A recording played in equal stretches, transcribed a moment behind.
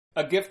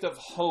A Gift of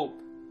Hope,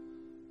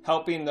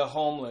 Helping the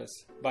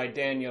Homeless by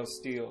Danielle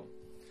Steel.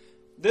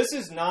 This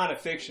is not a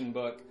fiction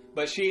book,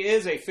 but she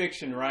is a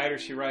fiction writer.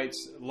 She writes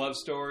love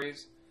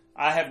stories.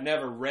 I have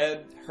never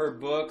read her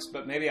books,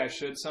 but maybe I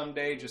should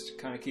someday, just to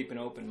kind of keep an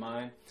open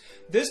mind.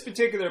 This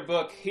particular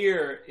book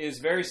here is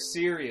very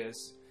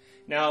serious.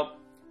 Now,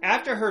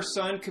 after her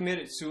son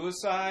committed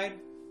suicide,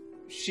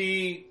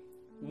 she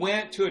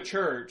went to a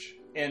church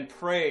and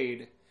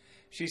prayed.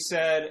 She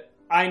said,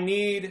 I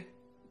need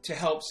to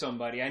help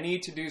somebody. I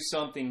need to do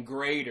something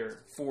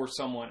greater for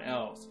someone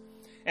else.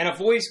 And a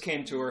voice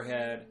came to her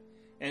head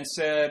and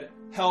said,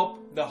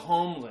 help the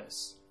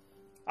homeless.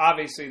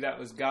 Obviously, that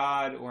was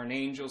God or an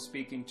angel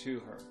speaking to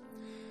her.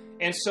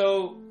 And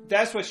so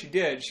that's what she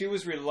did. She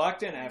was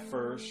reluctant at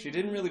first. She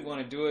didn't really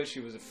want to do it. She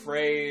was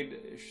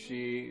afraid.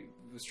 She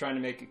was trying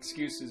to make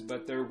excuses,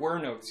 but there were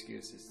no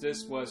excuses.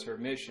 This was her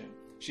mission.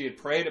 She had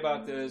prayed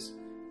about this.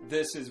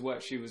 This is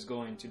what she was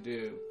going to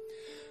do.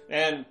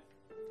 And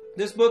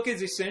this book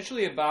is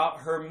essentially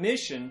about her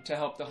mission to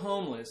help the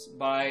homeless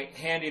by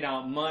handing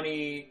out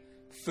money,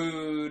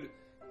 food,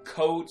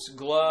 coats,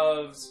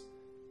 gloves,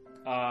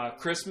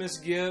 Christmas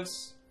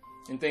gifts,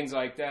 and things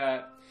like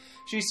that.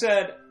 She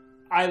said,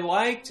 I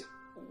liked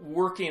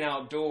working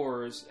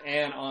outdoors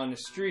and on the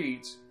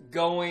streets,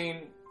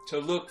 going to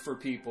look for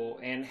people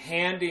and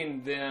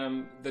handing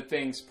them the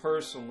things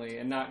personally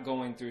and not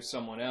going through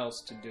someone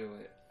else to do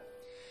it.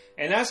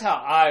 And that's how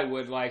I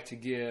would like to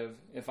give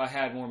if I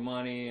had more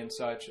money and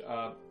such,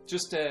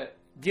 just to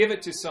give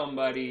it to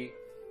somebody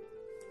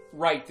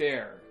right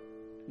there,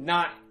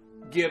 not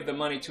give the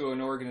money to an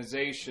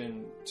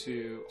organization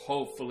to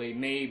hopefully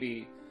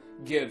maybe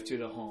give to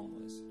the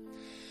homeless.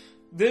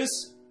 This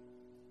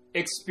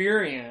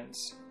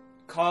experience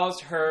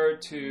caused her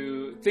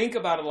to think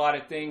about a lot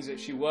of things that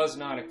she was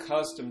not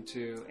accustomed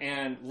to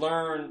and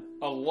learn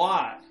a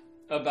lot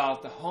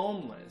about the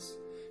homeless.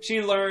 She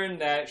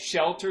learned that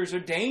shelters are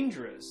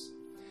dangerous.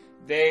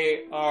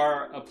 They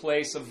are a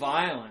place of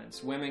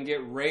violence. Women get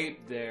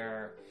raped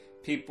there.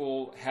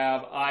 People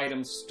have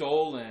items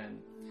stolen.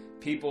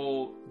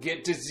 People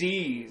get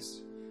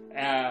disease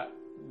at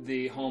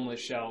the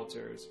homeless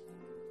shelters.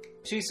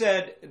 She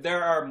said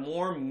there are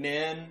more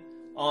men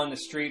on the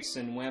streets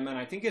than women.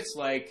 I think it's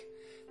like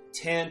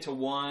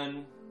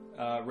 10-to-1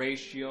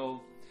 ratio.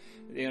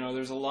 You know,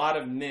 there's a lot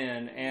of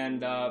men,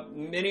 and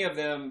many of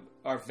them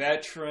are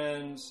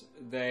veterans.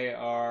 They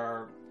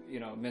are,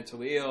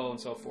 mentally ill and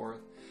so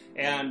forth.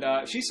 And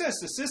she says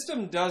the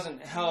system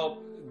doesn't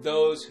help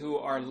those who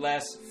are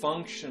less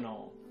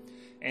functional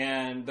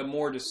and the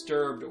more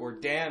disturbed or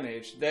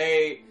damaged.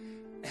 They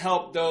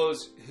help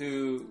those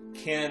who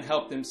can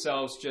help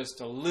themselves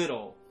just a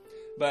little,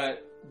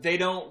 but they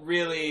don't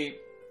really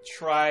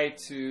try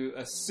to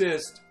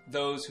assist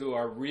those who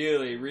are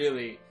really,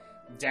 really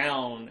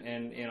down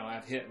and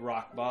have hit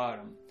rock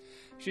bottom.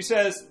 She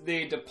says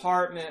the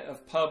Department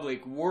of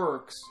Public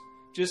Works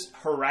just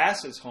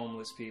harasses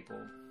homeless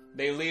people.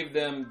 They leave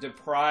them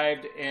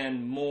deprived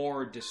and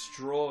more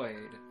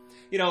destroyed.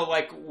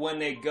 Like when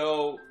they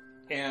go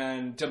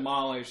and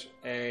demolish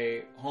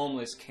a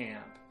homeless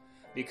camp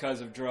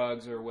because of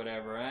drugs or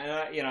whatever.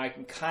 And I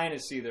can kind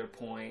of see their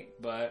point,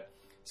 but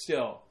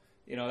still,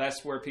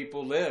 that's where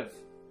people live,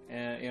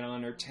 and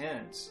in their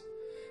tents.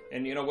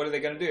 And what are they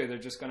going to do? They're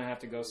just going to have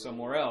to go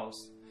somewhere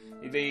else.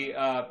 She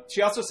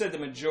also said the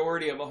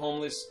majority of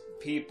homeless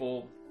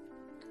people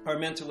are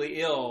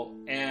mentally ill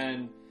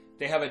and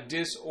they have a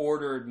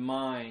disordered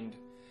mind.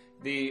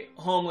 The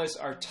homeless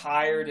are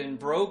tired and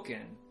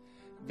broken.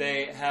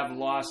 They have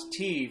lost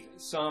teeth.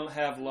 Some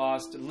have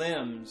lost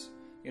limbs,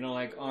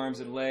 like arms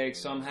and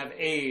legs. Some have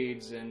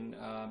AIDS and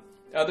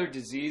other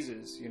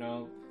diseases.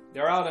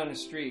 They're out on the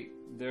street.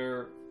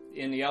 They're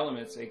in the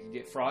elements. They could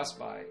get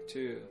frostbite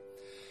too.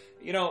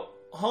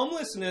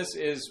 Homelessness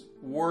is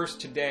worse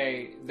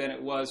today than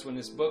it was when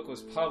this book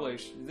was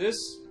published. This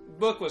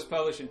book was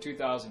published in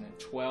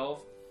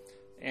 2012,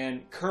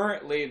 and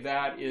currently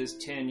that is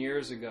 10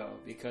 years ago,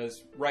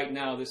 because right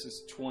now this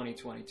is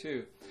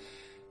 2022.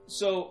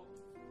 So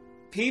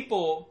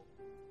people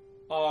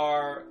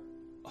are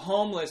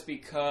homeless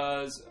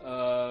because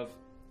of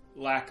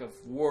lack of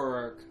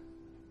work,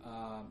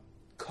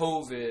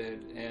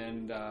 COVID,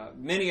 and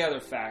many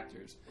other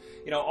factors.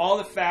 All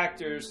the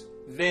factors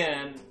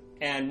then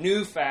and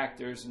new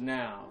factors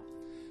now.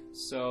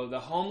 So the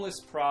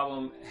homeless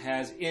problem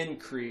has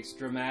increased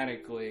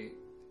dramatically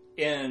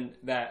in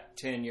that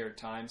 10-year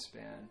time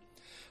span.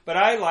 But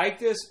I like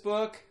this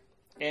book,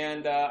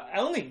 and I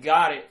only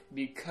got it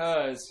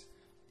because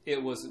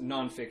it was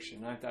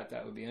nonfiction. I thought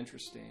that would be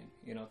interesting,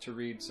 to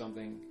read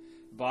something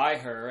by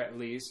her, at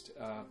least,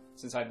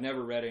 since I've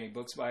never read any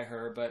books by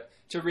her, but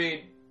to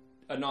read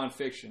a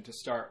nonfiction, to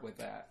start with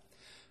that.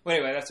 Well,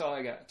 anyway, that's all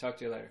I got. Talk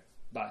to you later.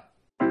 Bye.